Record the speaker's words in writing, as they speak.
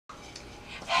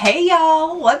Hey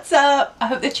y'all, what's up? I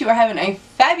hope that you are having a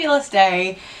fabulous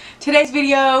day. Today's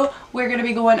video, we're going to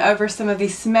be going over some of the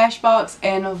Smashbox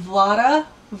and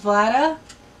Vlada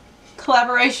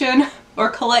collaboration or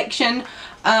collection.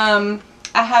 I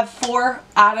have 4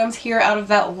 items here out of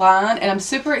that line, and I'm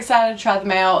super excited to try them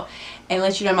out and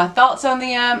let you know my thoughts on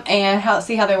them and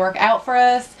see how they work out for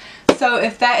us. So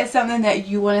if that is something that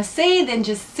you want to see, then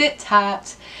just sit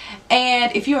tight.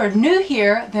 And if you are new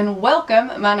here, then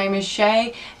welcome. My name is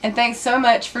Shay, and thanks so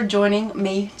much for joining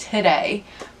me today.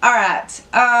 Alright,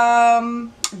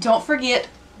 don't forget,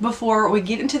 before we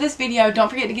get into this video, don't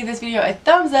forget to give this video a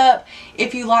thumbs up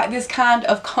if you like this kind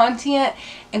of content,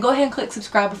 and go ahead and click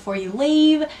subscribe before you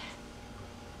leave.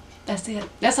 That's it.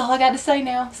 That's all I got to say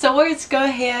now. So let's go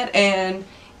ahead and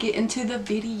get into the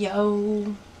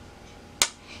video.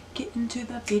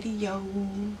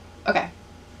 Okay,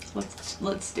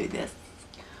 let's do this.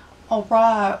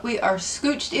 Alright, we are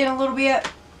scooched in a little bit,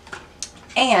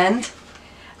 and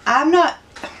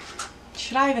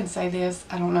should I even say this?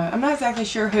 I don't know. I'm not exactly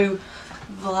sure who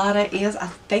Vlada is. I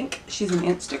think she's an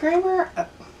Instagrammer.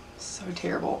 So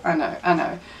terrible. I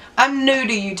know. I'm new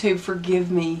to YouTube,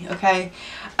 forgive me, okay?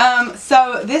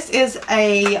 So this is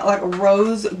a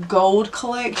rose gold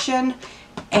collection,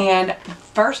 and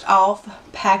first off,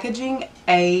 packaging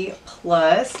A+,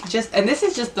 and this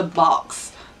is just the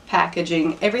box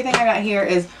packaging. Everything I got here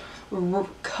is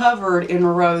covered in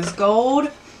rose gold,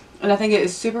 and I think it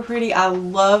is super pretty. I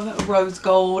love rose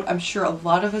gold. I'm sure a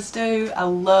lot of us do. I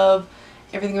love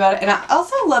everything about it, and I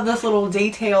also love this little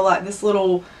detail, like this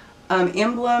little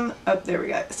emblem. Oh, there we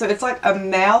go. So it's like a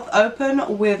mouth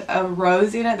open with a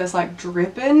rose in it that's like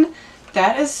dripping.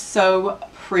 That is so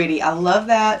pretty. I love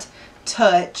that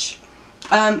touch.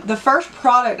 The first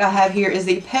product I have here is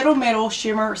the Petal Metal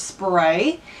Shimmer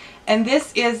Spray, and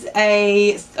this is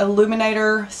a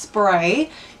illuminator spray.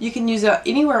 You can use it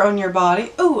anywhere on your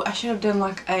body. Oh, I should have done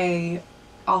like a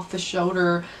off the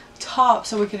shoulder top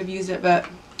so we could have used it, but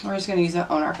we're just going to use it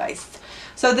on our face.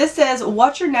 So this says,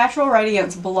 watch your natural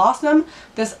radiance blossom.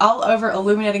 This all over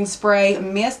illuminating spray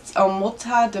mists on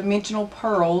multi-dimensional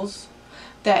pearls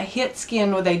that hit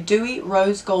skin with a dewy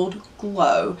rose gold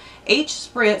glow. Each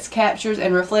spritz captures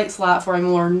and reflects light for a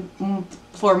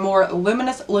more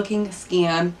luminous looking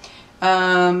skin.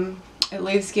 It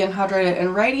leaves skin hydrated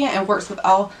and radiant, and works with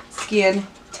all skin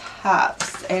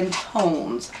types and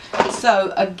tones.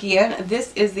 So again,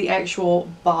 this is the actual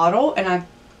bottle, and I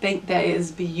think that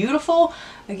is beautiful.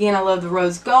 Again, I love the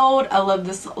rose gold. I love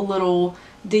this little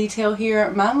detail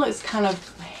here. Mine looks kind of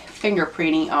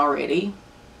fingerprinty already.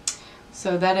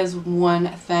 So that is one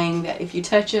thing that if you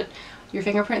touch it, your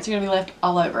fingerprints are going to be left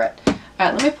all over it.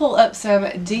 Alright, let me pull up some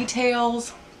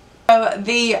details. So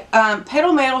the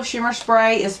Petal Metal Shimmer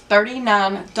Spray is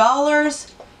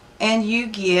 $39, and you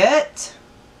get,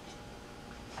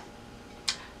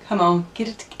 come on, get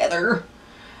it together.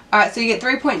 Alright, so you get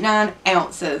 3.9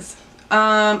 ounces.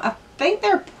 I think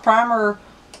their primer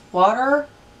water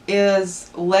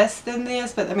is less than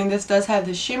this, but I mean this does have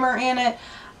the shimmer in it.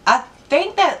 I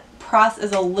think that price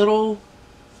is a little,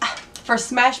 for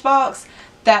Smashbox,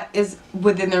 that is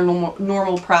within their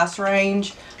normal price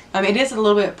range. It is a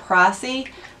little bit pricey,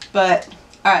 but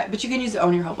alright, but you can use it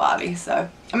on your whole body. So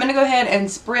I'm gonna go ahead and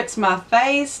spritz my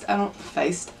face. I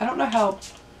don't know how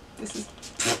this is.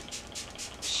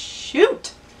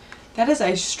 Shoot, that is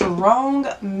a strong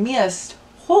mist.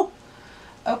 Whew.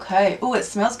 Okay. Oh, it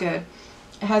smells good.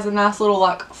 It has a nice little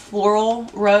like floral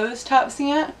rose type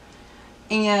scent,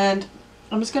 and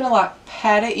I'm just going to like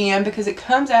pat it in because it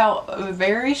comes out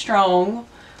very strong,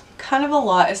 kind of a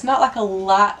lot. It's not like a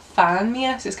light fine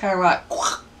mist, it's kind of like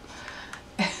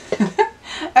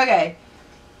okay,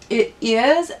 it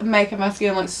is making my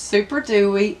skin look super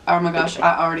dewy. Oh my gosh,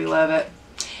 I already love it.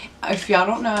 If y'all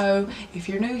don't know, if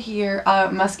you're new here,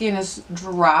 my skin is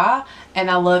dry, and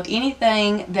I love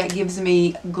anything that gives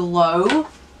me glow,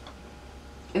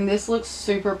 and this looks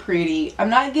super pretty. I'm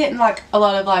not getting like a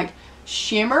lot of like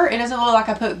shimmer. It doesn't look like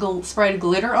I put sprayed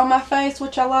glitter on my face,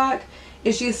 which I like.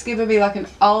 It's just giving me like an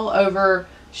all over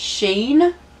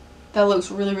sheen that looks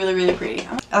really pretty.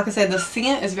 Like I said, the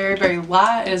scent is very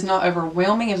light. It is not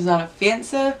overwhelming. It is not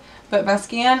offensive, but my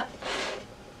skin,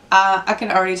 I can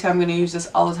already tell I'm going to use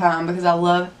this all the time because I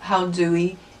love how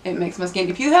dewy it makes my skin.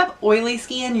 If you have oily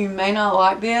skin, you may not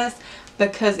like this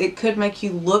because it could make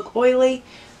you look oily,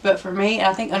 but for me,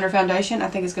 I think under foundation, I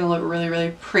think it's going to look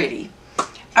really pretty.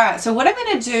 Alright, so what I'm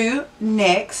going to do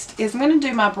next is I'm going to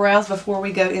do my brows before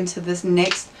we go into this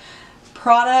next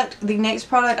product. The next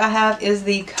product I have is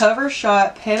the Cover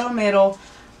Shot Petal Metal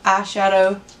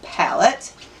Eyeshadow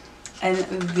Palette. And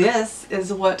this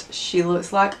is what she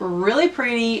looks like. Really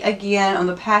pretty. Again, on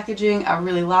the packaging, I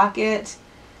really like it.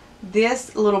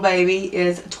 This little baby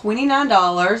is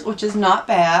 $29, which is not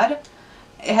bad.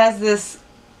 It has this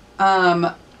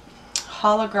not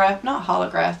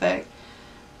holographic.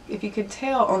 If you could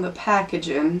tell on the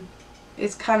packaging,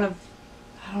 it's kind of,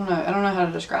 I don't know how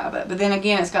to describe it. But then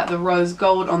again, it's got the rose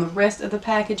gold on the rest of the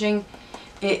packaging.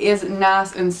 It is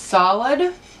nice and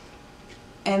solid.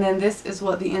 And then this is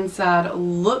what the inside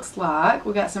looks like.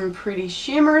 We got some pretty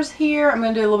shimmers here. I'm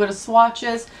going to do a little bit of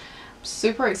swatches. I'm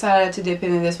super excited to dip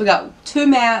into this. We got 2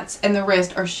 mattes and the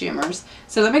rest are shimmers.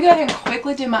 So let me go ahead and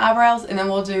quickly do my eyebrows and then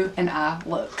we'll do an eye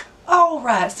look.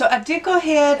 Alright, so I did go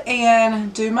ahead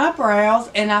and do my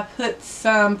brows and I put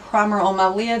some primer on my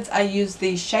lids. I used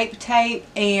the Shape Tape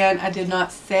and I did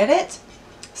not set it.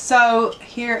 So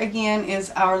here again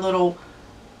is our little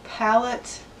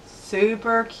palette.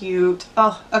 Super cute.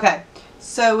 Oh, okay.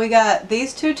 So we got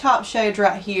these 2 top shades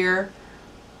right here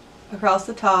across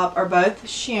the top are both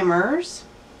shimmers.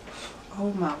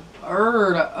 Oh my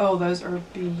word. Oh, those are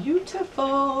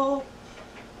beautiful.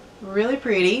 Really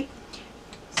pretty.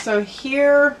 So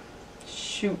here,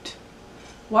 shoot.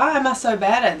 Why am I so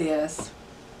bad at this?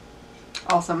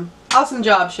 Awesome. Awesome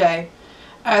job, Shay.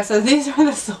 Alright, so these are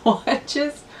the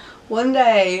swatches. One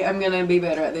day I'm going to be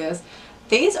better at this.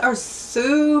 These are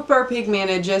super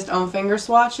pigmented just on finger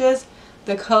swatches.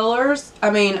 The colors, I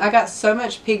mean, I got so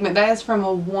much pigment. That is from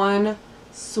a one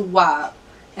swipe.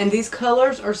 And these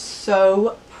colors are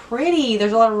so pretty.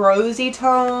 There's a lot of rosy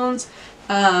tones.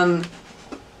 And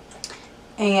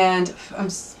I'm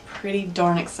pretty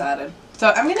darn excited.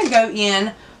 So I'm going to go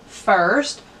in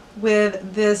first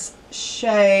with this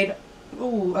shade.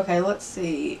 Ooh, okay, let's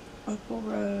see. Opal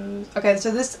Rose. Okay,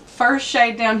 so this first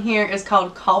shade down here is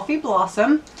called Coffee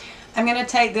Blossom. I'm going to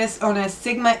take this on a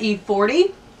Sigma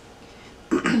E40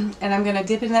 and I'm going to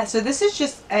dip in that. So this is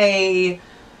just a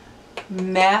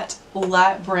matte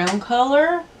light brown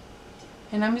color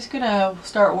and I'm just going to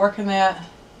start working that.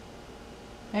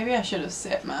 Maybe I should have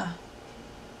set my,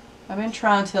 I've been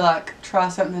trying to like try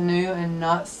something new and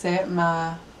not set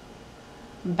my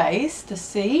base to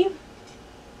see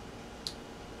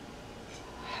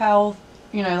how,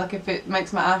 you know, like if it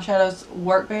makes my eyeshadows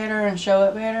work better and show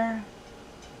up better.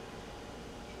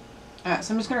 Alright,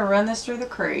 so I'm just going to run this through the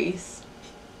crease.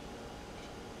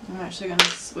 I'm actually going to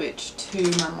switch to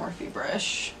my Morphe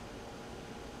brush.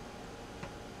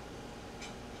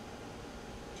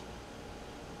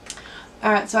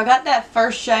 Alright, so I got that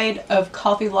first shade of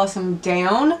Coffee Blossom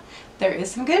down. There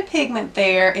is some good pigment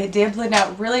there. It did blend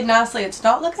out really nicely. It's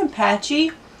not looking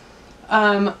patchy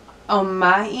on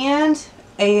my end.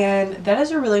 And that is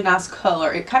a really nice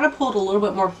color. It kind of pulled a little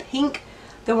bit more pink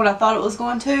than what I thought it was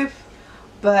going to.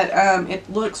 But it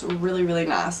looks really, really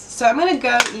nice. So I'm going to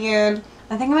go in.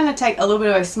 I think I'm going to take a little bit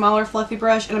of a smaller fluffy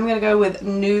brush. And I'm going to go with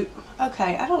nude.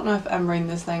 Okay, I don't know if I'm reading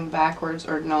this thing backwards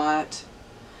or not.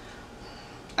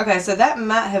 Okay, so that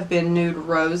might have been Nude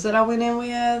Rose that I went in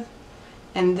with.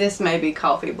 And this may be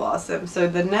Coffee Blossom. So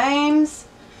the names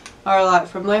are like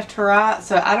from left to right.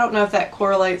 So I don't know if that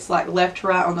correlates like left to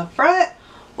right on the front.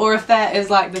 Or if that is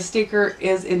like the sticker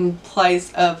is in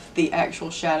place of the actual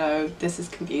shadow. This is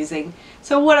confusing.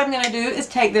 So what I'm going to do is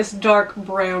take this dark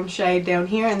brown shade down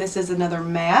here. And this is another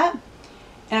matte.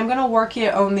 And I'm going to work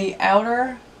it on the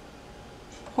outer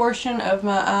portion of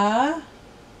my eye.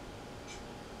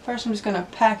 First I'm just going to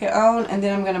pack it on and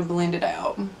then I'm going to blend it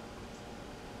out.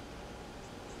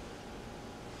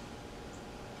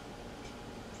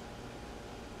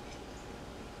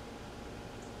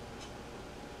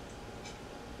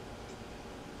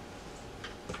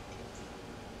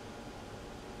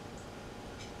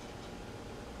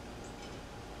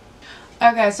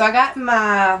 Okay, so I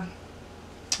got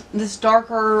this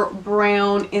darker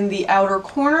brown in the outer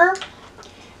corner.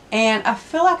 And I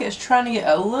feel like it's trying to get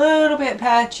a little bit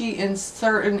patchy in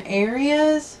certain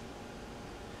areas.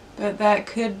 But that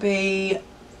could be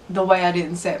the way I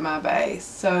didn't set my base.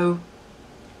 So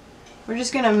we're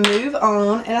just going to move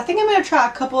on. And I think I'm going to try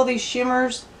a couple of these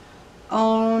shimmers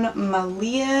on my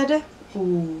lid.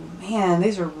 Ooh, man,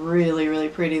 these are really, really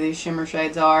pretty. These shimmer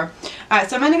shades are. Alright,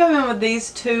 so I'm going to go in with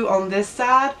these 2 on this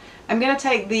side. I'm going to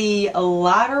take the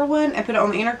lighter one and put it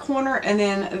on the inner corner. And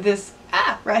then this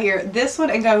right here, this one,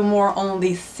 and go more on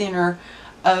the center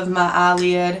of my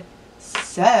eyelid.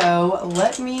 So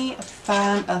let me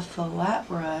find a flat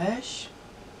brush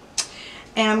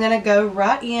and I'm gonna go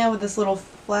right in with this little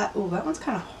flat. Ooh, that one's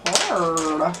kind of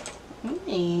hard.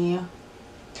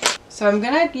 So I'm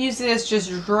gonna use this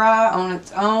just dry on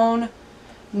its own,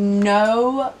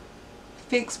 no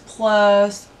Fix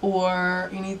Plus or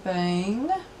anything.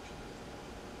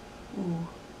 Ooh.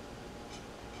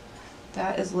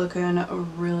 That is looking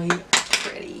really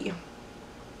pretty.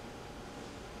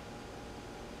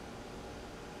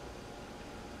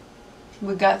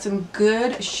 We got some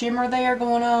good shimmer there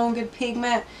going on, good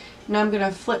pigment. Now I'm going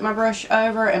to flip my brush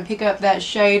over and pick up that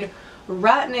shade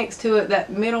right next to it,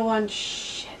 that middle one,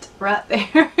 shit, right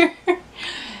there.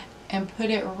 And put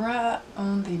it right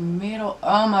on the middle.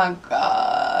 Oh my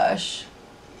gosh.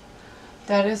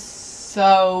 That is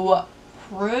so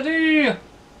pretty.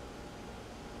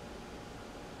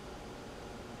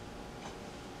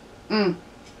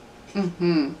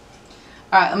 Mm-hmm.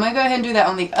 Alright, I'm going to go ahead and do that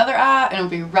on the other eye, and I'll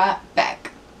be right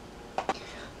back.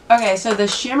 Okay, so the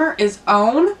shimmer is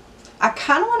on. I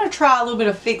kind of want to try a little bit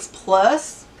of Fix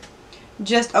Plus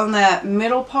just on that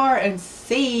middle part and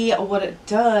see what it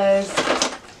does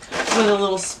with a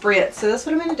little spritz. So that's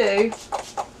what I'm going to do.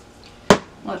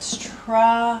 Let's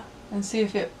try and see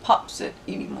if it pops it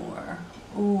anymore.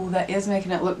 Ooh, that is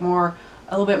making it look more,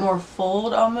 a little bit more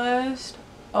fulled almost.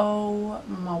 Oh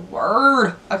my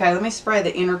word. Okay, let me spray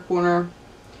the inner corner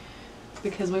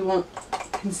because we want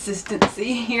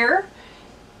consistency here.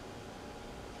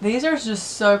 These are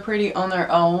just so pretty on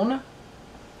their own.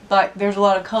 Like, there's a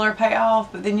lot of color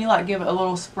payoff, but then you like give it a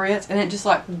little spritz and it just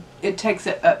like, it takes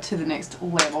it up to the next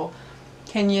level.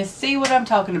 Can you see what I'm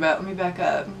talking about? Let me back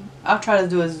up. I'll try to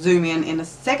do a zoom in a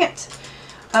second.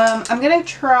 I'm going to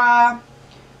try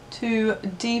to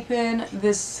deepen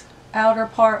this outer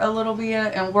part a little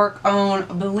bit and work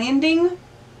on blending.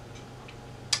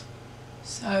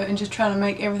 So, and just trying to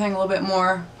make everything a little bit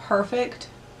more perfect.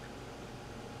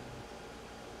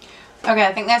 Okay,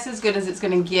 I think that's as good as it's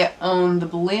going to get on the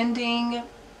blending.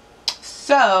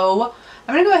 So,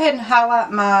 I'm going to go ahead and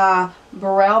highlight my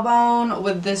brow bone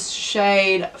with this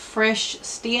shade Fresh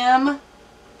Stem.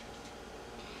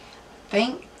 I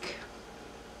think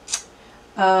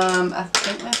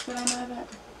that's what I know of it.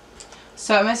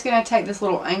 So I'm just going to take this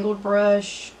little angled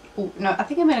brush. Ooh, no, I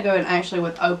think I'm going to go in actually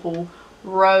with Opal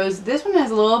Rose. This one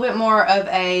has a little bit more of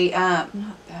a, not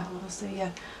that one, let's see,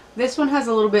 yeah. This one has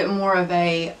a little bit more of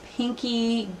a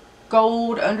pinky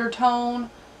gold undertone.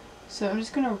 So I'm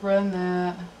just going to run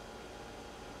that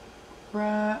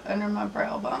right under my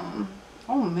brow bone.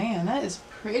 Oh man, that is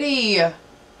pretty.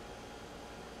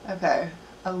 Okay,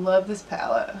 I love this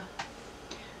palette.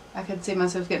 I could see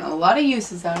myself getting a lot of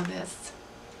uses out of this.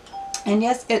 And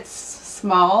yes, it's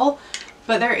small,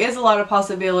 but there is a lot of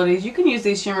possibilities. You can use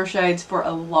these shimmer shades for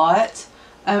a lot.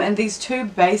 And these two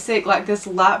basic, like this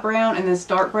light brown and this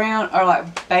dark brown, are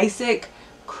like basic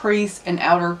crease and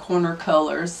outer corner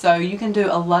colors. So you can do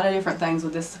a lot of different things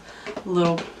with this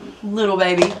little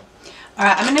baby.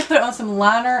 Alright, I'm going to put on some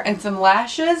liner and some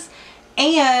lashes.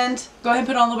 And go ahead and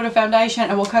put on a little bit of foundation,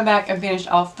 and we'll come back and finish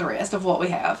off the rest of what we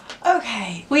have.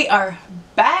 Okay, we are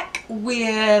back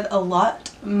with a lot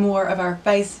more of our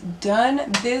face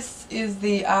done. This is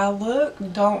the eye look.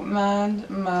 Don't mind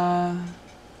my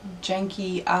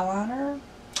janky eyeliner.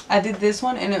 I did this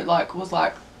one and it was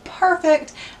like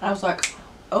perfect. And I was like,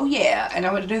 oh yeah. And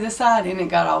I went to do this side and it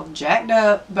got all jacked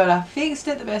up. But I fixed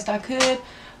it the best I could.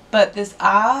 But this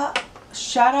eye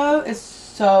shadow is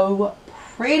so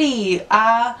pretty.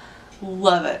 I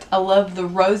love it. I love the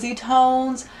rosy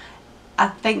tones. I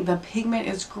think the pigment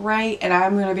is great, and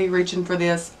I'm going to be reaching for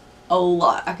this a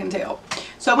lot, I can tell.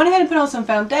 So I went ahead and put on some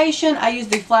foundation. I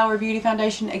used the Flower Beauty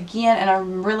foundation again, and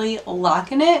I'm really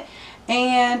liking it.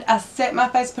 And I set my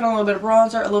face, put on a little bit of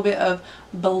bronzer, a little bit of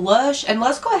blush, and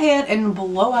let's go ahead and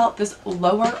blow out this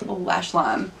lower lash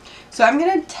line. So I'm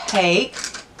going to take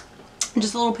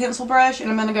just a little pencil brush, and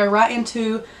I'm going to go right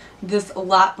into this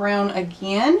light brown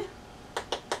again,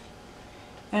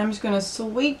 and I'm just going to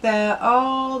sweep that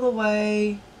all the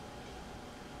way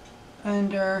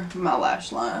under my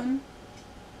lash line.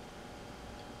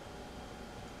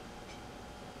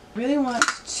 Really want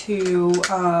to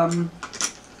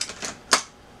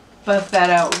buff that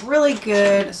out really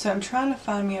good, so I'm trying to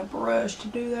find me a brush to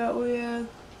do that with.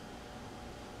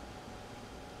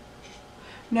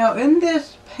 Now in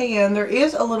this pan there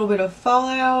is a little bit of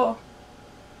fallout,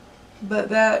 but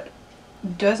that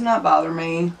does not bother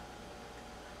me.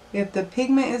 If the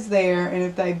pigment is there and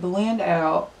if they blend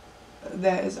out,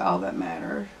 that is all that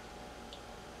matters.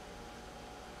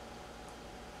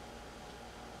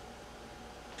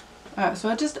 Alright, so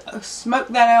I just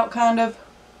smoked that out kind of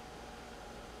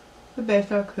the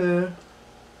best I could.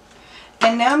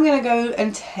 And now I'm going to go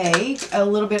and take a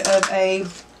little bit of a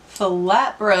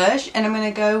flat brush, and I'm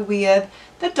going to go with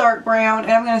the dark brown,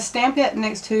 and I'm going to stamp it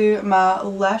next to my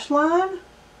lash line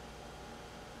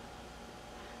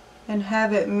and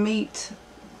have it meet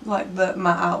like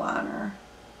my eyeliner.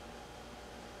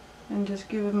 And just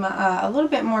giving my eye a little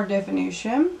bit more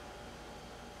definition.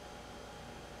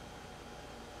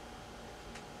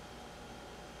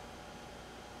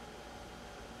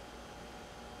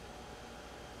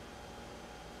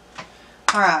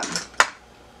 Alright.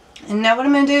 And now what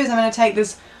I'm going to do is I'm going to take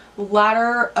this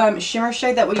lighter shimmer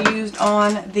shade that we used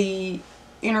on the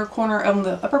inner corner on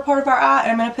the upper part of our eye,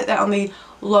 and I'm going to put that on the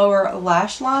lower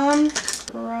lash line.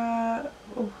 Right.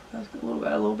 Oh, that's a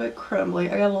little bit crumbly.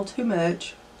 I got a little too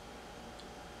much.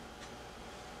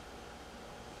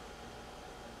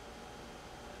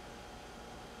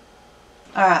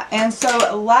 Alright, and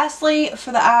so lastly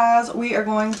for the eyes, we are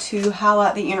going to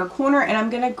highlight the inner corner, and I'm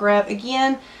going to grab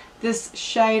again this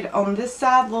shade on this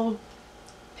side, little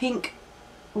pink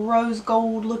rose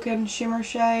gold looking shimmer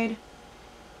shade.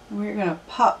 We're going to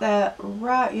pop that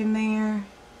right in there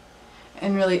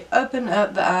and really open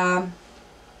up the eye.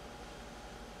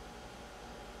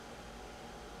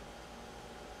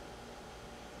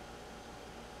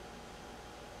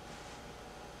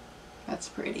 That's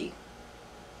pretty.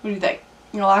 What do you think?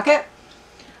 You like it?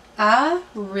 I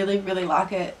really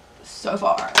like it so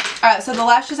far. Alright, so the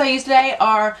lashes I used today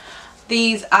are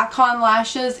these Icon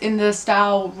lashes in the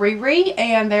style Riri,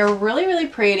 and they're really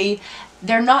pretty.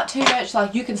 They're not too much,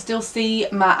 like you can still see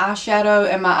my eyeshadow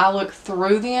and my eye look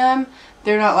through them.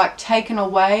 They're not like taken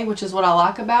away, which is what I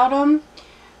like about them,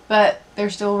 but they're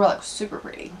still like super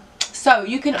pretty. So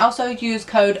you can also use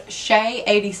code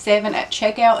SHAY87 at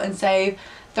checkout and save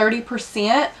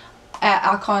 30%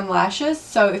 at Icon Lashes.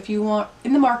 So if you want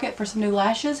in the market for some new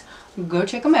lashes, go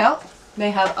check them out. They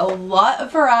have a lot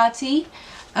of variety.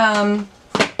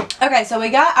 Okay, so we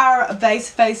got our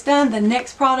base face done. The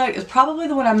next product is probably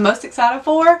the one I'm most excited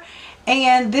for,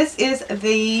 and this is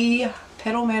the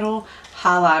Petal Metal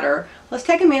Highlighter. Let's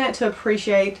take a minute to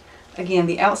appreciate, again,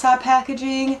 the outside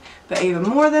packaging, but even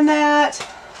more than that,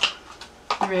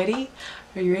 you ready?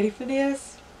 Are you ready for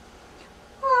this?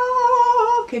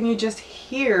 Oh, can you just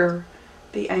hear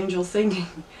the angel singing?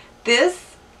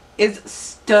 This is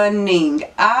stunning.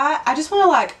 I just want to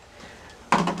like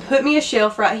put me a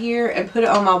shelf right here and put it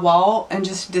on my wall and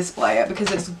just display it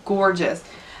because it's gorgeous.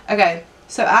 Okay,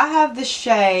 so I have the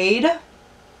shade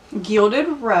Gilded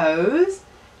Rose,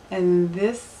 and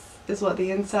this is what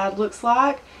the inside looks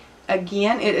like.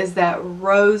 Again, it is that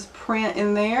rose print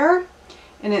in there,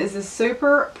 and it is a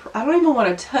super, I don't even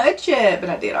want to touch it, but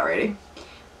I did already.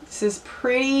 This is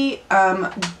pretty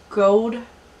gold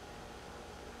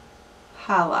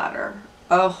highlighter.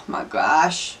 Oh my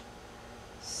gosh,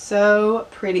 so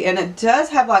pretty, and it does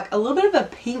have like a little bit of a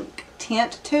pink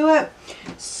tint to it,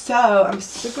 so I'm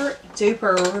super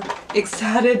duper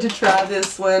excited to try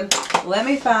this one. Let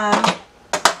me find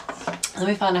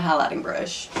a highlighting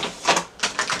brush.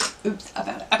 Oops, I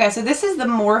found it. Okay, so this is the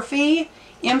Morphe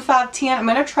M510. I'm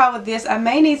going to try with this. I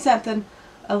may need something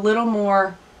a little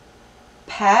more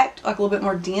packed, like a little bit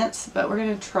more dense, but we're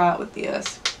going to try it with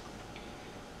this.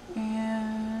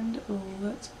 And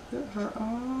let's put her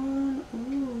on.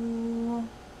 Ooh.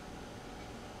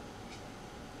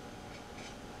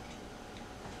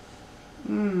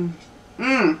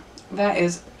 That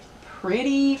is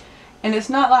pretty, and it's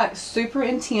not like super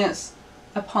intense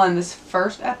upon this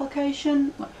first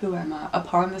application. Like, who am I?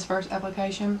 Upon this first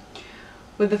application.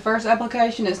 With the first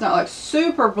application, it's not like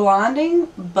super blinding,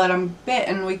 but I'm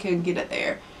betting we can get it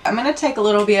there. I'm going to take a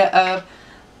little bit of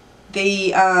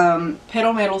the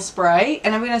Petal Metal spray,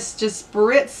 and I'm going to just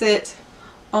spritz it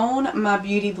on my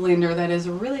beauty blender that is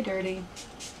really dirty.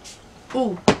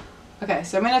 Ooh. Okay,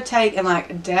 so I'm going to take and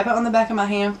like dab it on the back of my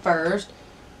hand first,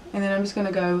 and then I'm just going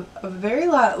to go very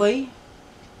lightly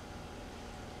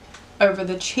over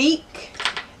the cheek.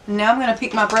 Now I'm going to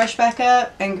pick my brush back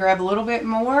up and grab a little bit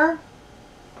more.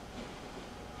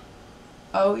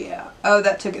 Oh yeah. Oh,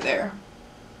 that took it there.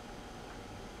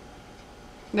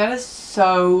 That is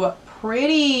so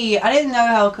pretty. I didn't know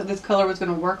how this color was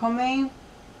going to work on me,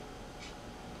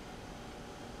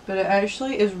 but it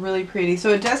actually is really pretty. So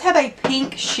it does have a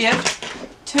pink shift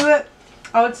to it.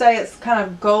 I would say it's kind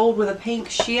of gold with a pink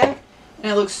shift,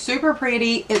 and it looks super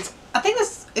pretty. I think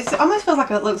it almost feels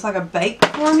like it looks like a baked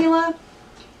formula.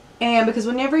 And because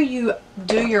whenever you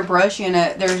do your brush in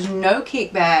it, there's no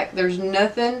kickback, there's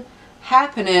nothing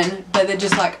happening, but it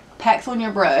just like packs on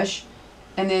your brush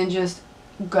and then just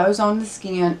goes on the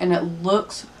skin, and it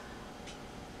looks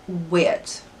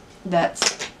wet.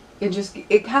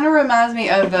 It kind of reminds me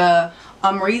of the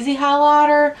Amrezy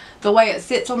highlighter. The way it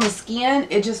sits on the skin,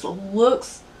 it just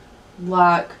looks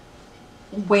like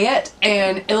wet,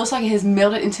 and it looks like it has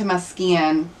melted into my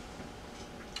skin.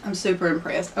 I'm super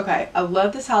impressed. Okay, I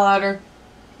love this highlighter.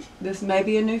 This may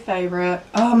be a new favorite.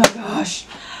 Oh my gosh.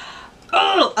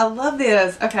 Oh, I love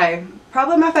this. Okay,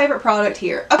 probably my favorite product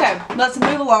here. Okay, let's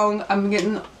move along. I'm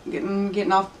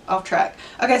getting off track.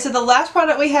 Okay, so the last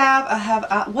product we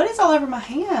have, what is all over my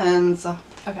hands?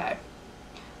 Okay, I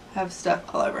have stuff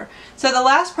all over. So the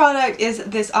last product is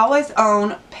this Always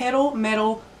On Petal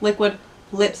Metal Liquid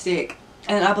Lipstick,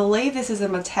 and I believe this is a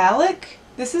metallic.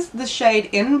 This is the shade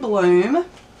In Bloom.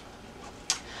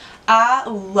 I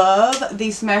love the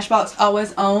Smashbox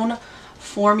Always On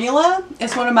formula.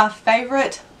 It's one of my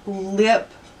favorite liquid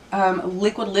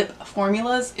lip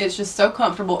formulas. It's just so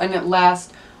comfortable and it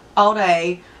lasts all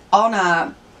day, all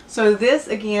night. So this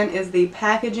again is the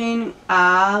packaging.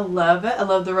 I love it. I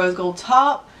love the rose gold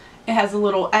top. It has a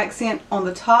little accent on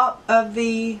the top of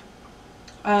the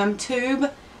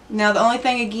tube. Now the only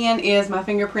thing again is my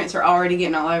fingerprints are already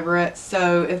getting all over it.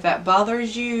 So if that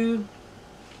bothers you,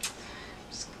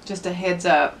 just a heads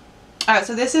up. Alright,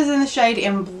 so this is in the shade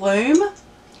In Bloom.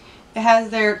 It has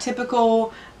their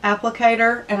typical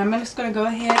applicator, and I'm just going to go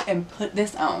ahead and put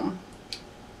this on.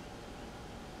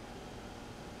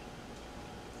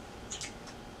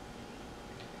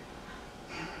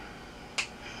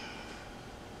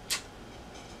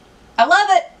 I love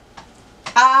it!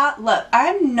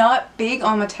 I'm not big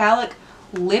on metallic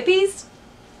lippies,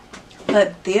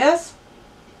 but this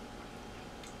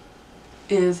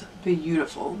is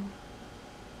beautiful.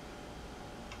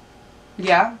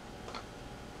 Yeah.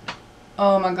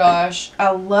 Oh my gosh,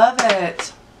 I love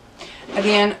it.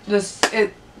 Again,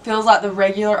 it feels like the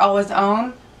regular Always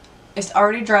On. It's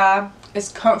already dry.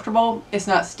 It's comfortable. It's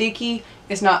not sticky.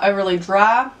 It's not overly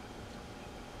dry.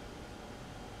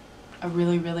 I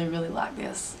really, really, really like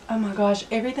this. Oh my gosh,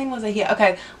 everything was a hit.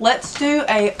 Okay, let's do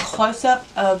a close-up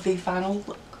of the final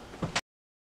look.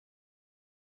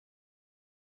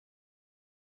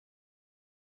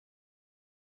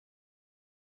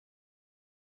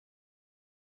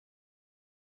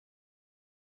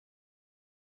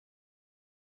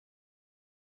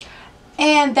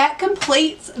 And that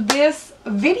completes this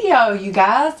video, you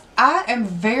guys. I am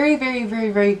very, very,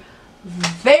 very, very,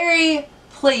 very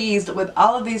pleased with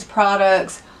all of these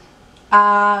products.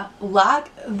 I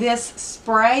like this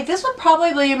spray. This would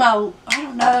probably be my, I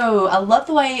don't know, I love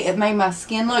the way it made my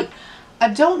skin look. I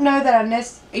don't know that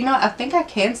I think I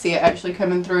can see it actually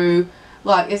coming through.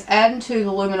 Like, it's adding to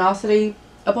the luminosity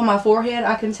up on my forehead,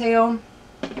 I can tell.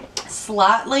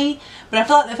 Slightly, but I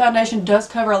feel like the foundation does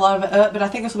cover a lot of it up, but I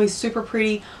think this will be super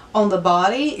pretty on the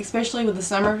body, especially with the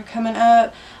summer coming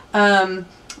up.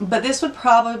 But this would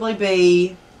probably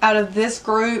be, out of this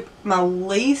group, my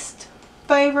least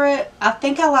favorite. I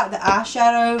think I like the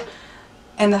eyeshadow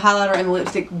and the highlighter and the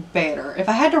lipstick better. If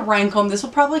I had to rank them, this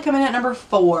would probably come in at number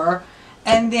 4,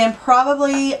 and then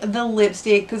probably the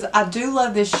lipstick, because I do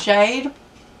love this shade,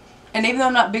 and even though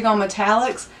I'm not big on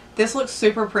metallics, this looks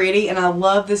super pretty and I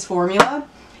love this formula.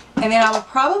 And then I would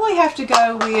probably have to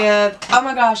go with, oh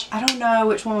my gosh, I don't know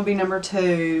which one would be number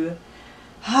 2.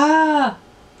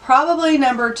 Probably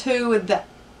number 2 with the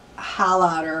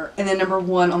highlighter, and then number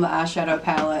 1 on the eyeshadow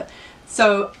palette.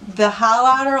 So the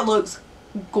highlighter looks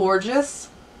gorgeous.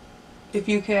 If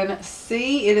you can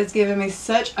see, it is giving me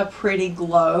such a pretty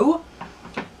glow.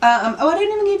 Oh, I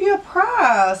didn't even give you a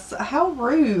price. How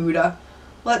rude.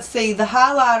 Let's see, the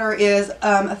highlighter is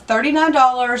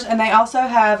 $39, and they also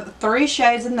have 3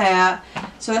 shades in that.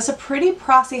 So that's a pretty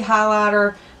pricey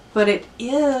highlighter, but it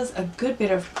is a good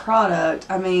bit of product.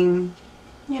 I mean,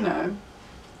 you know,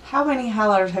 how many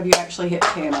highlighters have you actually hit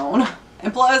pan on?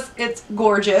 And plus, it's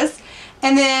gorgeous.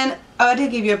 And then, oh, I did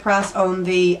give you a price on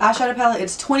the eyeshadow palette.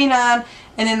 It's $29,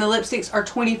 and then the lipsticks are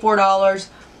 $24.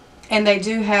 And they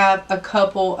do have a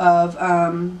couple of,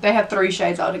 they have 3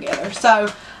 shades altogether.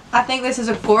 So I think this is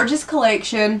a gorgeous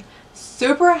collection.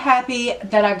 Super happy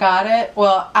that I got it.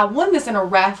 Well, I won this in a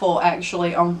raffle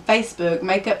actually on Facebook,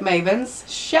 Makeup Mavens.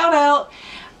 Shout out.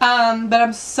 But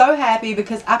I'm so happy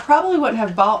because I probably wouldn't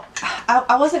have bought,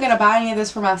 I wasn't going to buy any of this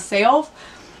for myself.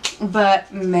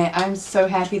 But man, I'm so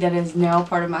happy that it is now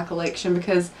part of my collection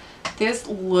because this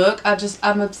look,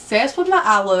 I'm obsessed with my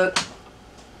eye look.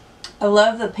 I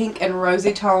love the pink and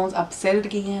rosy tones. I've said it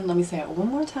again. Let me say it one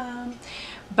more time.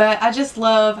 But I just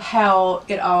love how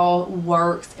it all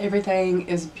works. Everything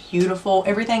is beautiful.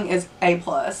 Everything is A+.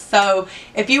 So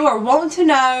if you are wanting to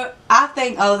know, I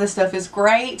think all of this stuff is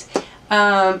great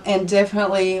and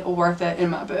definitely worth it in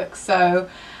my book. So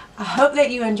I hope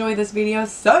that you enjoyed this video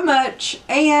so much.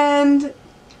 And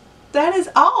that is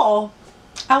all.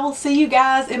 I will see you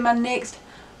guys in my next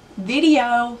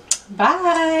video.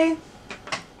 Bye.